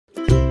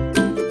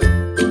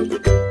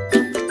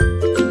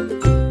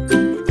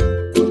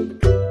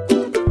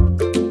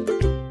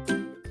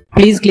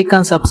Please click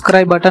on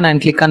subscribe button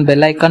and click on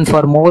bell icon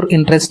for more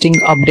interesting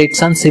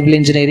updates on civil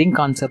engineering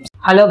concepts.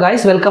 Hello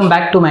guys, welcome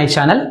back to my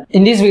channel.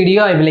 In this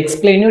video, I will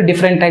explain you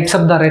different types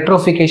of the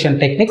retrofitting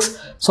techniques.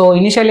 So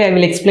initially, I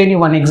will explain you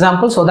one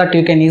example so that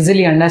you can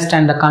easily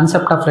understand the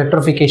concept of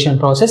retrofitting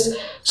process.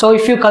 So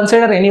if you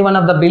consider any one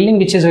of the building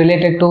which is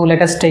related to,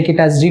 let us take it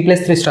as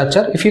G+3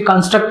 structure. If you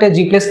construct a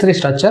G+3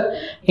 structure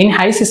in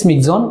high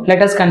seismic zone,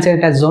 let us consider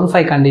it as zone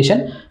 5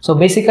 condition. So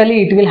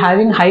basically it will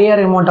having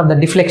higher amount of the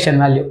deflection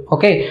value.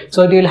 Okay,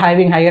 so it will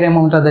having higher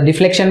amount of the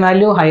deflection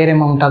value, higher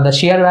amount of the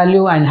shear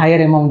value, and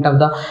higher amount of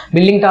the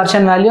building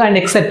torsion value, and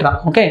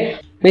etc. Okay,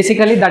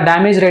 basically the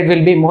damage rate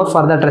will be more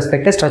for that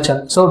respected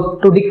structure. So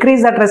to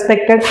decrease that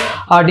respected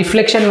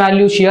deflection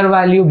value, shear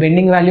value,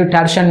 bending value,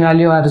 torsion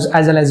value, as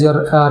well as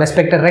your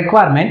respected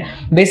requirement,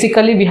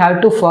 basically we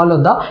have to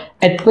follow the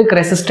earthquake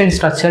resistant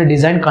structure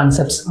design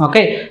concepts.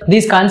 Okay,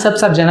 these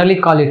concepts are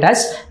generally called it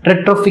as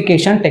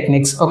retrofitting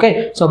techniques.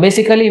 Okay, so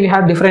basically we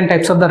have different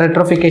types of the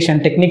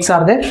retrofitting techniques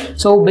are there.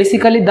 So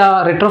basically the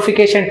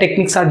retrofitting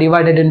techniques are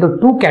divided into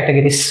two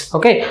categories.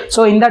 Okay,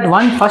 so in that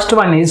first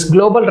one is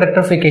global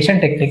retrofitting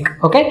technique.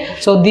 Okay,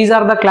 so these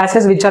are the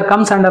classes which are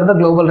comes under the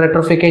global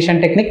retrofitting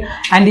technique,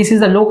 and this is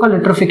the local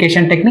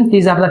retrofitting technique.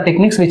 These are the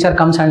techniques which are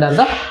comes under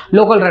the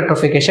local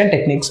retrofitting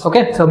techniques.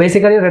 Okay, so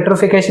basically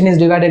retrofitting is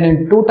divided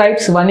into two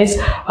types. One is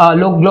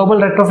global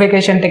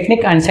retrofitting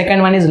technique, and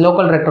second one is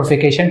local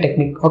retrofitting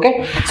technique.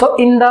 Okay, so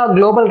in the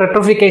global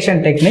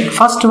retrofitting technique,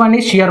 first one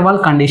is shear wall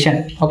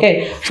condition.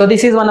 Okay, so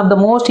this is one of the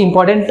most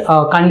important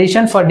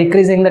condition for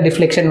decreasing the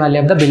deflection value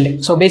of the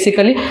building. So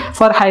basically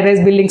for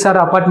high-rise buildings or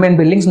apartment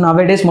buildings,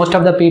 nowadays most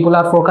of the people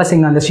are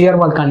focusing on the shear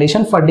wall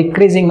condition for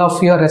decreasing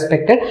of your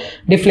respected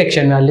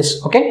deflection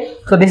values. Okay,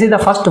 so this is the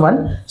first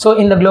one. So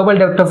in the global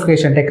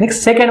retrofitting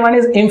techniques, second one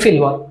is infill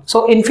wall.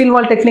 So infill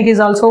wall technique is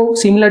also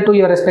similar to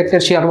your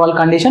respected shear wall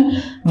condition,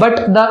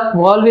 but the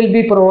wall will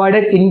be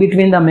provided in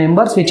between the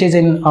members which is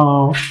in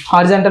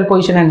horizontal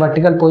position and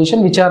vertical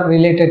position, which are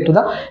related to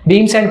the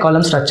beams and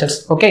column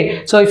structures.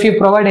 Okay, so if you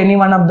provide any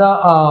one of the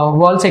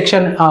wall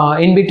section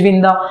in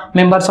between the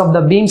members of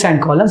the beams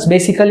and columns,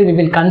 basically we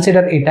will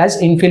consider it as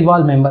infill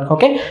wall member.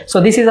 Okay, so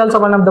this is also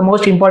one of the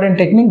most important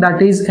technique that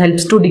is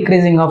helps to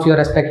decreasing of your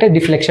respected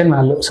deflection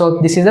value. So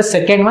this is the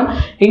second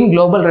one in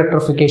global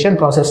retrofitting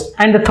process.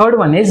 And the third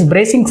one is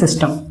bracing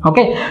system.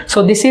 Okay,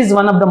 so this is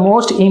one of the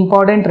most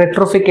important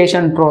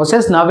retrofitting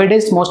process.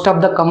 Nowadays most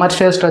of the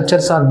commercial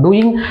structures are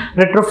doing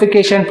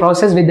retrofitting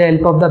process with the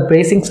help of the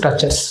bracing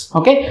structures.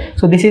 Okay,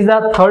 so this is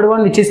the third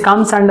one which is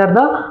comes under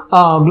the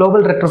global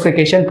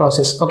retrofitting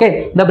process.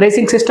 Okay, the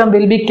bracing system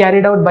will be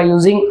carried out by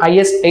using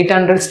IS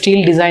 800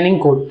 steel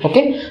designing code.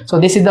 Okay, so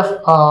this is the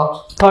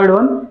third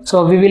one.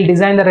 So we will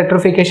design the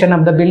retrofitting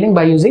of the building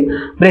by using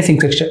bracing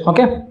system.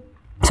 Okay,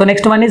 so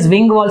next one is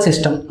wing wall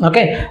system.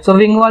 Okay, so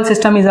wing wall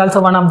system is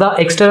also one of the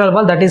external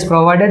wall that is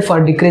provided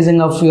for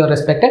decreasing of your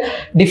respected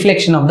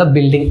deflection of the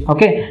building.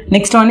 Okay,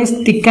 next one is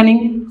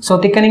thickening. So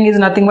thickening is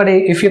nothing but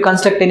if you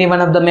construct any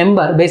one of the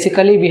member,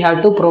 basically we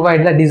have to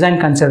provide the design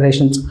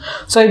considerations.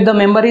 So if the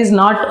member is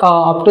not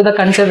up to the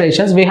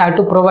considerations, we have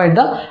to provide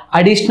the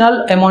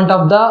additional amount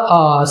of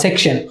the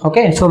section.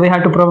 Okay, so we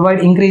have to provide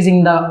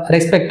increasing the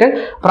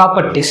respected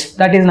properties.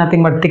 That is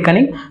nothing but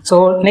thickening.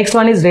 So next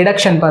one is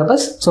reduction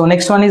purpose. So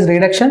next one is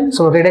reduction.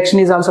 So reduction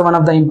is also one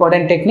of the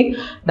important technique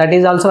that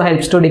is also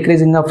helps to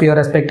decreasing of your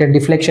respected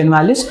deflection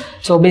values.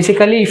 So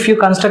basically if you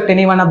construct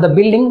any one of the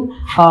building,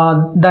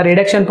 the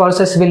reduction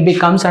process will be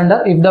comes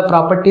under if the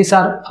properties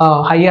are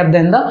higher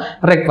than the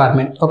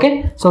requirement.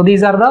 Okay, so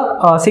these are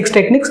the 6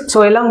 techniques.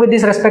 So along with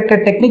this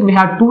respected technique, we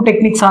have 2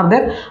 techniques are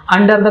there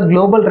under the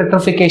global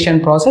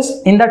retrofitting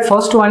process. In that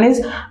first one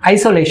is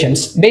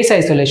isolations, base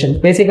isolations.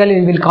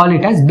 Basically we will call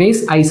it as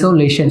base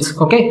isolations.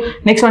 Okay,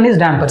 next one is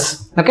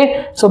dampers.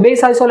 Okay, so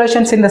base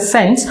isolations in the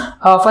sense,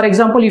 for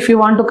example, if you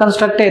want to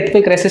construct a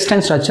earthquake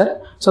resistant structure,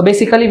 so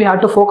basically we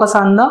have to focus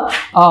on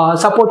the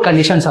support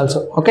conditions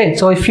also. Okay,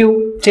 so if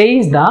you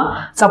change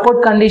the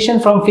support condition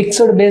from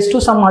fixed base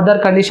to some other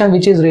condition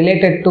which is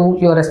related to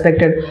your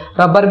respected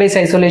rubber base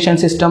isolation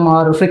system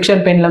or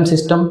friction pendulum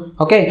system,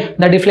 okay,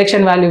 the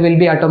deflection value will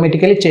be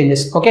automatically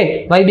changes.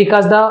 Okay, why?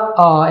 Because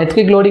the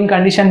earthquake loading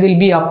condition will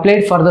be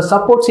applied for the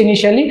supports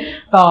initially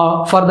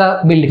for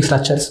the building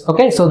structures.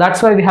 Okay, so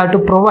that's why we have to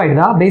provide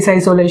the base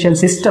isolation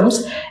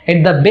systems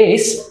at the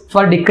base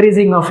for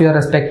decreasing of your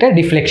respected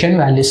deflection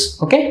values.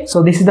 Okay,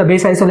 so this is the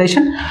base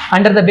isolation.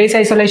 Under the base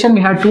isolation,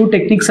 we have 2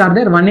 techniques are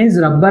there. One is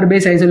rubber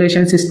base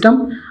isolation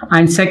system,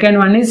 and second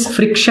one is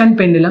friction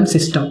pendulum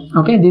system.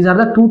 Okay, these are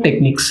the 2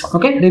 techniques.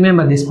 Okay,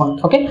 remember this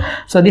point. Okay,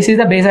 so this is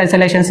the base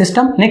isolation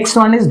system. Next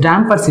one is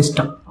damper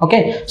system.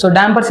 Okay, so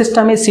damper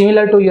system is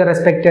similar to your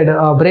respected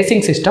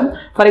bracing system.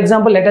 For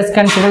example, let us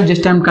consider,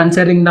 just I am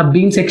considering the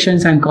beam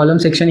sections and column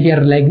section here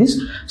like this.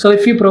 So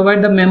if you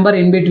provide the member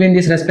in between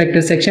this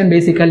respective section,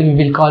 basically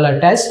we will call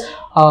it as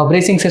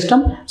bracing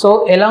system.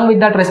 So along with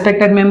that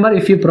respected member,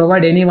 if you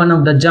provide any one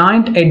of the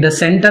joint at the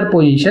center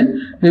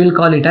position, we will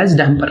call it as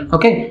damper.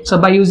 Okay, so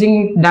by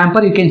using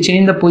damper you can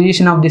change the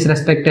position of this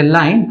respected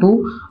line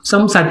to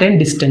some certain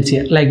distance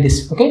here like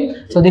this. Okay,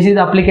 so this is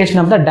the application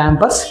of the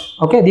dampers.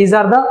 Okay, these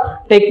are the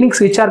techniques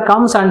which are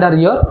comes under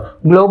your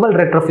global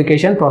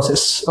retrofitting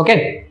process.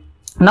 Okay,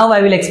 now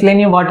I will explain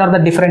you what are the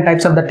different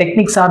types of the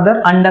techniques are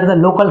there under the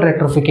local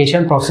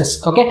retrofitting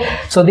process. Okay,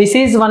 so this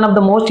is one of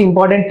the most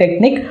important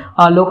technique,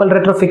 local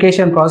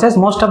retrofitting process.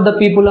 Most of the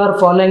people are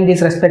following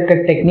this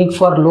respected technique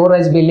for low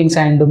rise buildings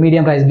and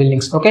medium rise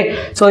buildings.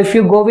 Okay, so if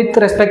you go with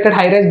respected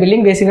high rise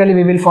building, basically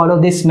we will follow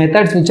these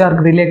methods which are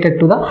related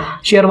to the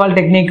shear wall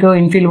technique,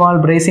 infill wall,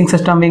 bracing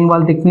system, wing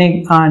wall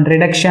technique, and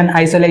reduction,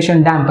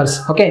 isolation,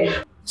 dampers. Okay,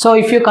 so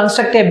if you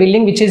construct a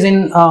building which is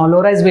in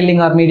low rise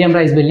building or medium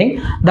rise building,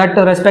 that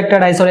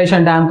respected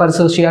isolation, dampers,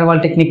 shear wall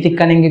technique,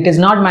 thickening, it is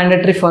not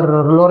mandatory for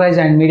low rise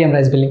and medium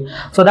rise building.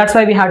 So that's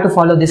why we have to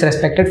follow this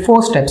respected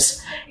 4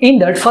 steps. In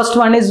that, first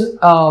one is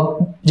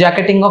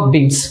jacketing of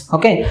beams.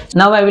 Okay,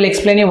 now I will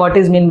explain you what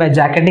is meant by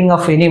jacketing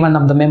of any one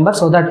of the members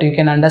so that you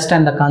can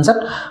understand the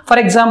concept. For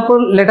example,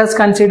 let us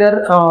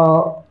consider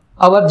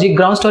our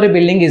ground story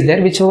building is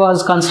there, which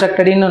was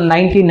constructed in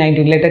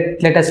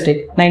 1990. Let us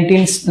take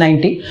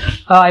 1990.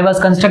 I was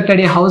constructed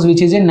a house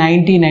which is in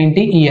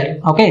 1990 year.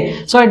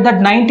 Okay, so at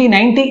that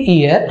 1990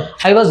 year,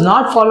 I was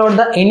not followed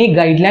the any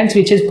guidelines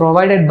which is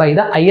provided by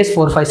the IS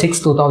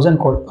 456 2000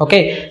 code.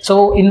 Okay,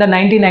 so in the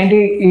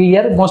 1990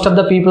 year, most of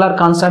the people are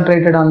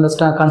concentrated on the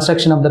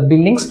construction of the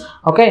buildings.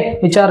 Okay,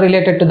 which are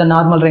related to the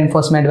normal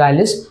reinforcement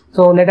values.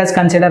 So let us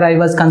consider I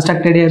was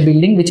constructed a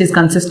building which is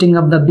consisting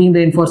of the beam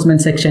reinforcement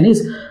section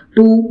is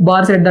 2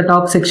 bars at the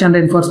top section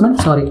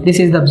reinforcement. Sorry, this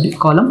is the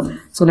column.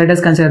 So let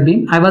us consider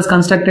beam. I was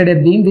constructed a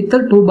beam with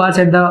the 2 bars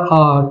at the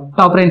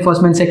top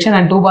reinforcement section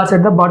and 2 bars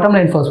at the bottom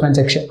reinforcement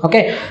section.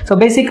 Okay, so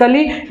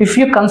basically if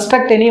you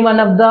construct any one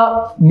of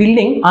the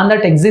building on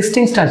that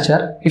existing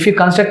structure, if you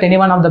construct any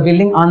one of the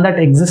building on that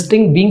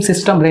existing beam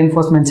system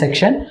reinforcement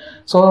section,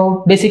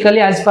 so basically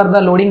as per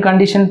the loading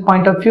condition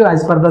point of view,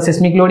 as per the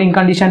seismic loading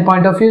condition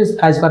point of view,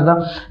 as per the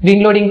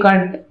wind loading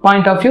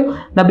point of view,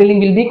 the building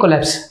will be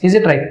collapsed. Is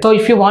it right? So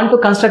if you want to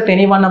construct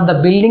any one of the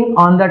building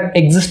on that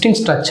existing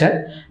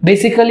structure,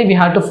 basically we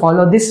have to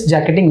follow this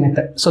jacketing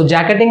method. So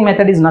jacketing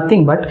method is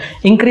nothing but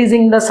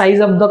increasing the size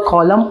of the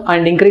column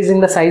and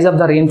increasing the size of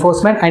the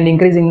reinforcement and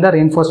increasing the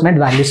reinforcement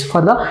values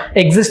for the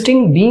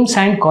existing beams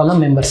and column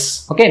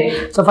members.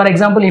 Okay, so for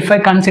example, if I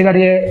consider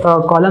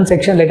a column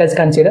section, let us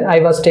consider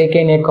I was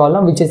taking a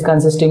column which is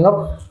consisting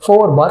of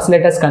 4 bars.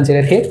 Let us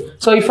consider here.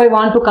 So if I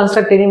want to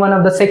construct any one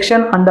of the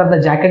section under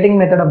the jacketing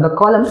method of the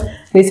column,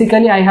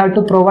 basically I have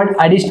to provide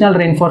additional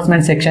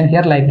reinforcement section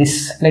here like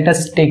this. Let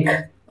us take.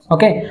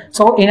 Okay,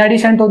 so in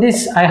addition to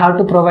this, I have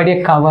to provide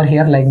a cover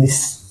here like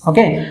this.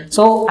 Okay,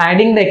 so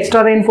adding the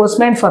extra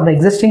reinforcement for the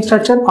existing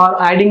structure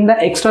or adding the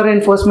extra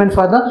reinforcement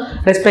for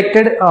the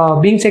respected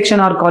beam section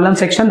or column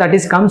section, that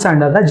is comes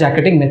under the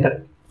jacketing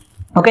method.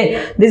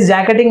 Okay, this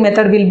jacketing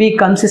method will be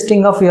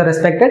consisting of your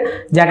respected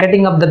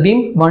jacketing of the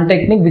beam, one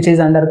technique which is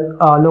under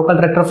local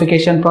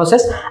retrofitting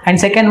process, and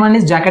second one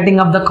is jacketing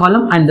of the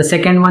column, and the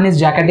second one is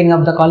jacketing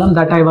of the column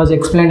that I was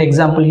explained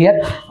example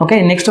here.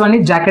 Okay, next one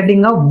is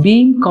jacketing of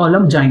beam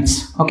column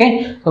joints.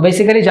 Okay, so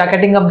basically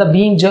jacketing of the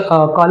beam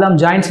column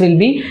joints will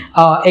be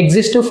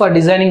exist for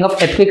designing of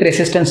earthquake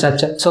resistant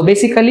structure. So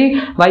basically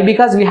why?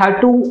 Because we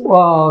have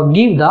to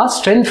give the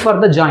strength for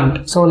the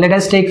joint. So let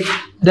us take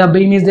the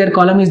beam is there,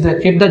 column is there.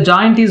 If the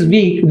joint is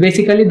weak,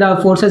 basically the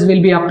forces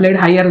will be applied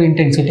higher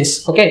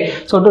intensities.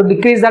 Okay, so to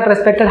decrease that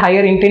respected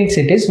higher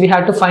intensities, we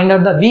have to find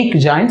out the weak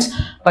joints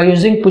by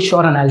using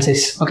push-over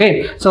analysis.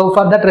 Okay, so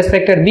for that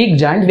respected weak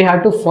joint, we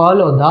have to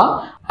follow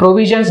the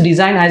provisions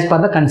design as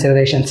per the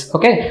considerations.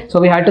 Okay,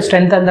 so we have to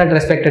strengthen that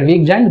respected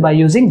weak joint by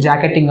using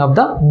jacketing of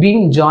the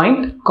beam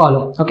joint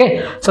column.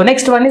 Okay, so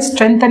next one is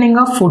strengthening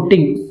of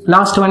footing.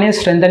 Last one is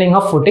strengthening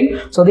of footing.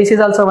 So this is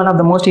also one of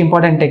the most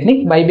important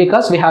technique. Why?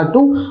 Because we have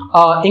to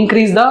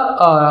increase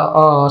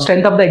the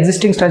strength of the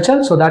existing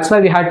structure. So that's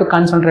why we have to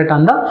concentrate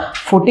on the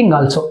footing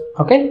also.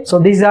 Okay, so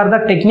these are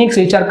the techniques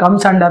which are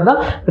comes under the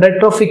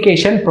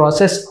retrofitting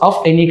process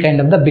of any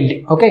kind of the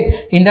building.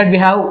 Okay, in that we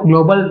have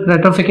global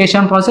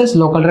retrofitting process,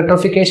 local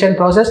retrofitting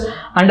process.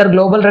 Under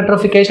global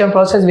retrofitting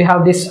process, we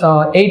have this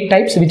 8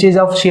 types, which is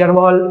of shear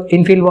wall,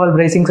 infill wall,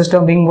 bracing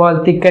system, wing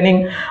wall,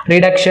 thickening,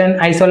 reduction,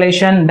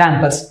 isolation,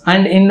 dampers.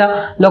 And in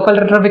the local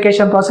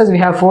retrofitting process, we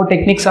have 4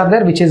 techniques are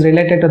there, which is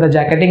related to the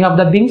jacketing of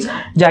the beams,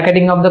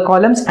 jacketing of the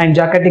columns, and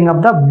jacketing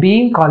of the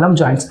beam column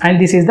joints.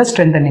 And this is the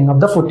strengthening of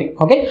the footing.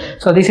 Okay,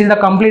 so this is the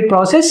complete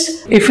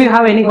process. If you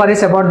have any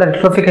queries about the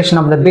retrofitting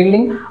of the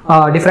building,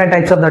 different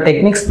types of the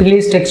techniques,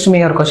 please text me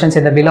your questions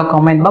in the below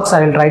comment box.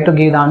 I will try to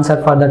give the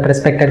answer for that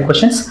respected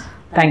questions.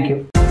 Thank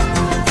you.